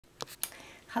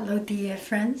Hello dear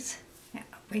friends.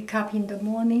 Wake up in the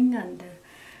morning and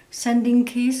sending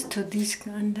kids to this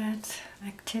and that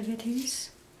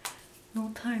activities.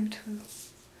 No time to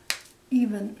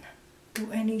even do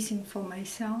anything for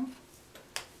myself.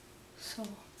 So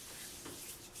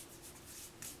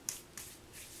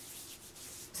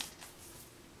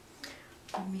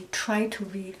let me try to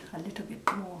read a little bit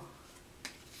more.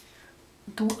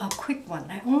 Do a quick one.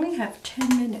 I only have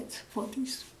 10 minutes for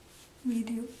this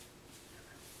video.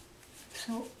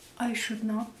 So I should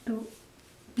not do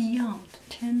beyond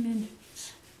 10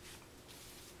 minutes.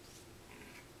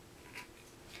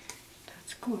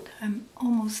 That's good. I'm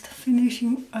almost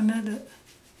finishing another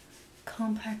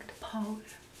compact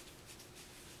powder.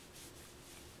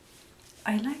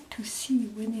 I like to see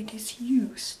when it is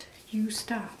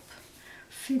used up,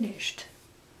 finished,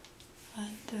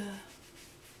 and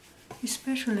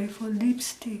especially for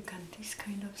lipstick and these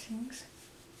kind of things.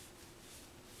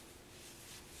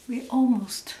 We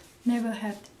almost never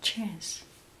had the chance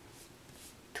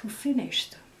to finish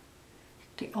them.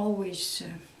 They always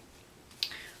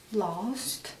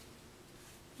lost,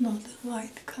 not the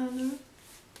right color,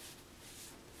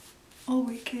 or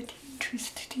we get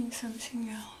interested in something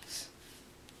else.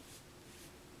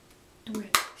 Do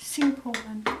it simple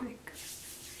and quick.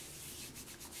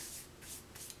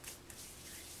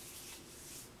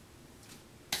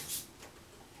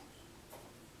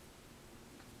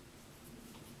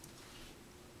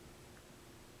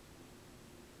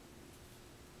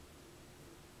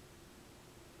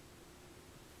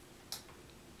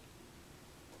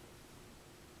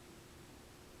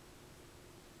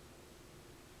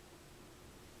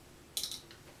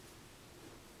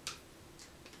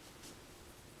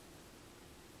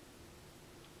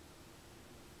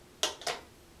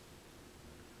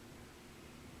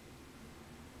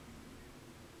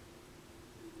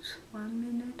 It's 1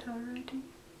 minute already.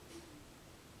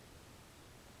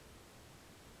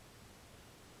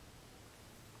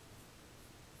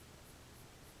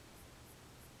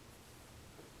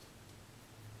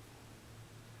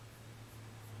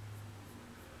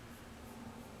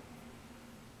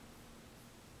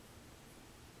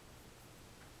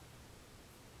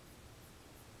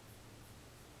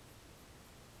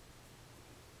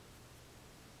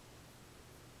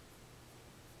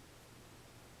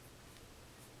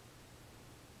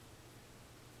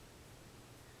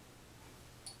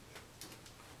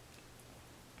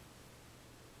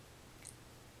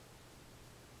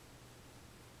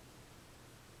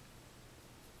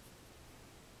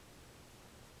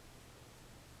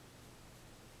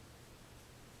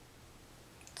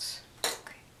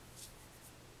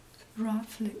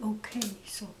 Roughly okay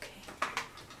is okay,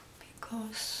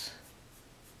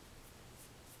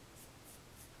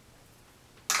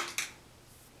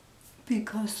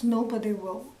 because nobody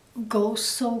will go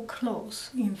so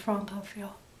close in front of you,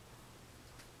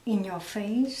 in your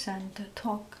face, and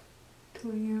talk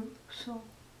to you. So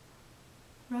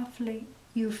roughly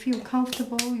you feel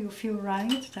comfortable, you feel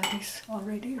right, that is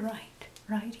already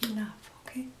right enough.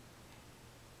 Okay,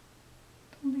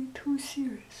 don't be too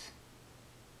serious.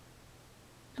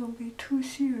 Don't be too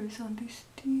serious on these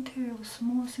details,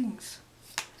 small things.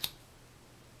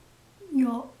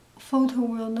 Your photo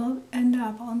will not end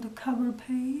up on the cover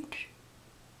page.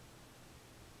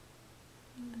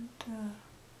 And,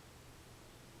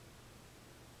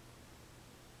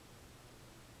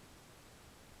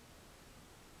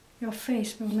 your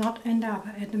face will not end up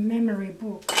at the memory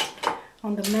book,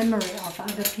 on the memory of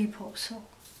other people. So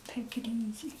take it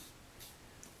easy.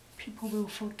 People will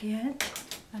forget,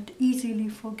 and easily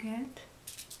forget.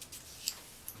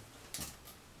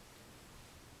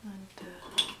 And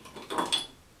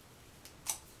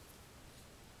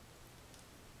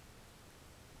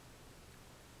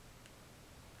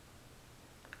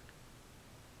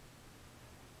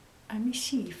let me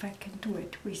see if I can do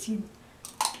it within,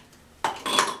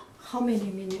 how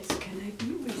many minutes can I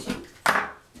be with you?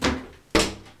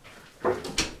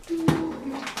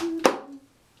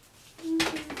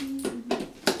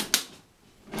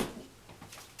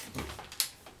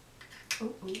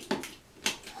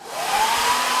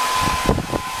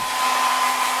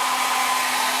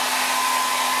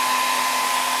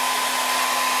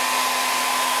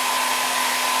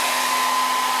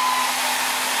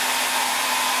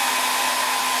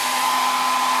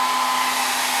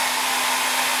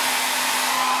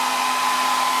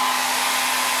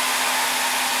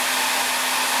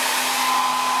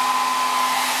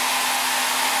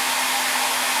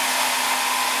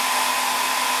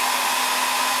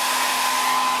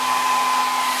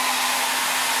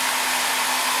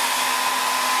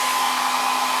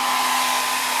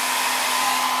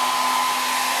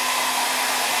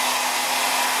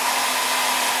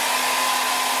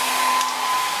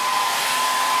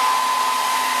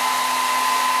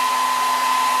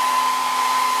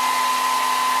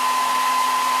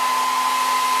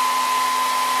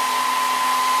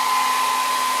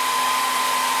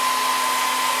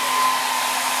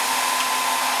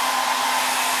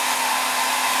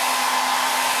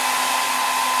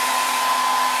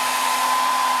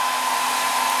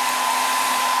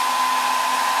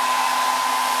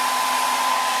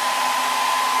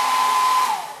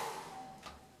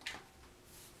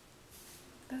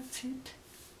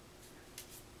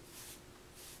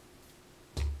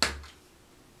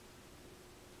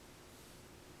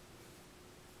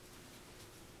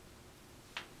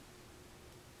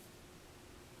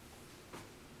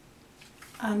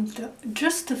 And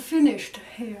just the finished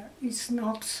hair is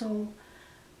not so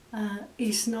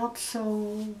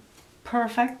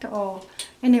perfect, or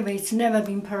anyway, it's never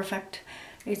been perfect.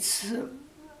 It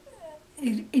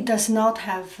does not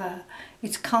have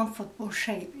its comfortable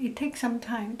shape. It takes some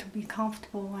time to be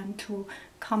comfortable and to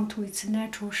come to its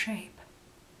natural shape.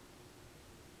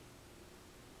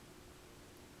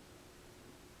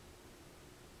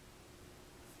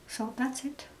 So that's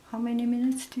it. How many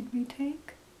minutes did we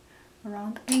take?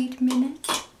 Around 8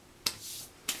 minutes.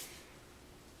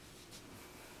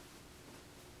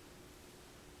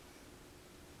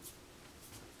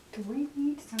 Do we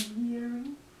need some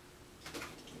earring?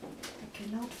 I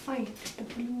cannot find the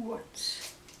blue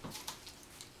ones.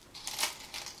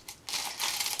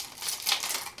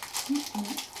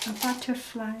 A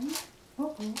butterfly.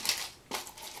 Uh-oh.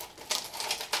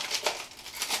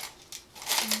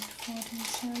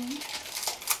 47.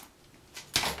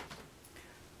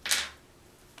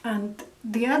 And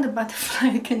the other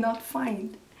butterfly I cannot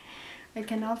find. I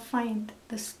cannot find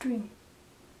the string.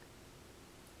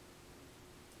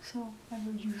 So I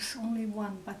will use only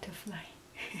one butterfly.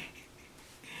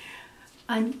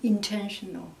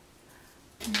 Unintentional.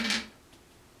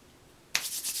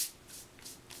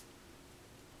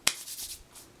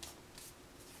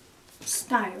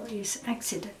 Style is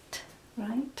accident,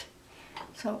 right?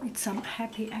 So it's some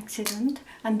happy accident.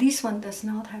 And this one does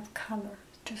not have color,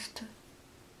 just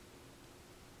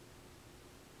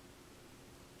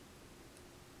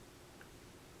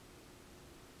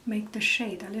make the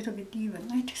shade a little bit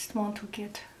even. I just want to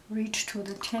reach to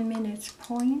the 10 minutes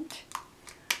point.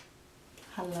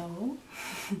 Hello.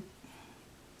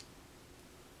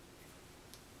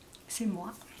 C'est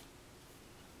moi.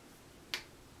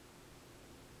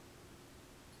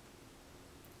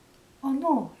 Oh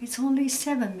no, it's only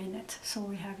 7 minutes, so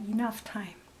we have enough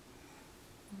time.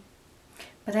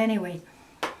 But anyway,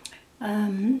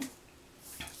 I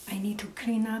need to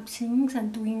clean up things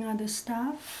and doing other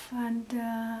stuff, and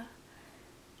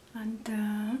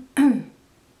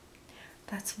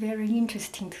that's very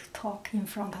interesting to talk in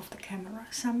front of the camera.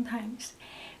 Sometimes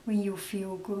when you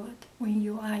feel good, when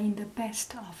you are in the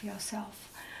best of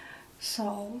yourself.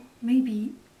 So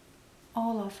maybe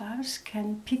all of us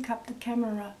can pick up the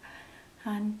camera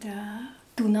and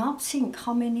do not think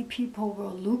how many people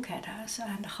will look at us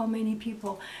and how many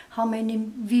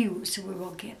views we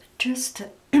will get. Just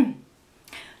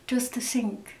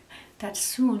think that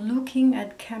through looking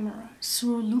at camera,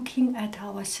 through looking at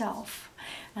ourselves,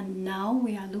 and now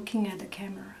we are looking at the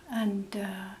camera, and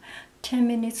 10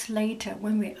 minutes later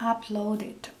when we upload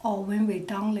it or when we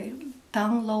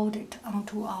download it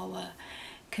onto our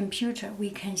computer, we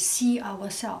can see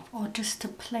ourselves, or just to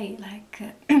play like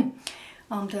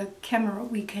on the camera,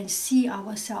 we can see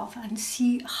ourselves and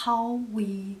see how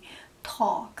we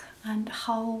talk and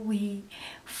how we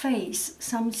face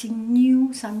something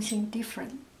new, something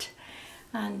different,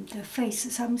 and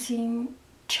face something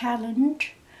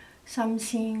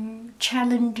something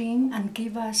challenging, and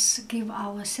give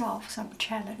ourselves some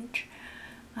challenge.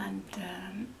 And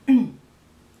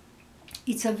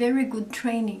it's a very good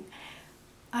training.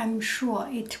 I'm sure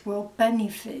it will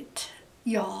benefit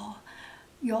your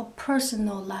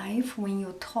personal life when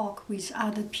you talk with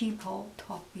other people,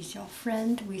 talk with your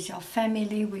friend, with your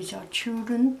family, with your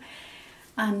children,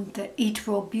 and it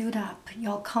will build up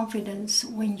your confidence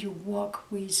when you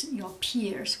work with your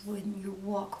peers, when you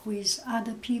work with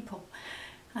other people,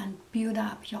 and build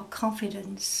up your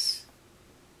confidence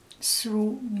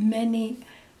through many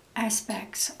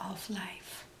aspects of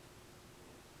life.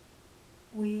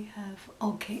 We have,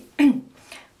 okay,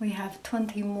 we have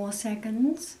 20 more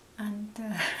seconds. And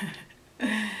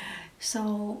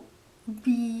so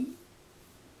be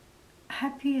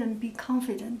happy and be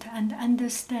confident and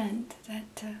understand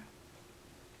that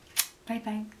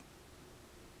bye-bye.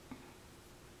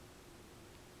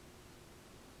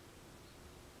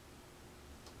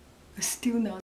 Still not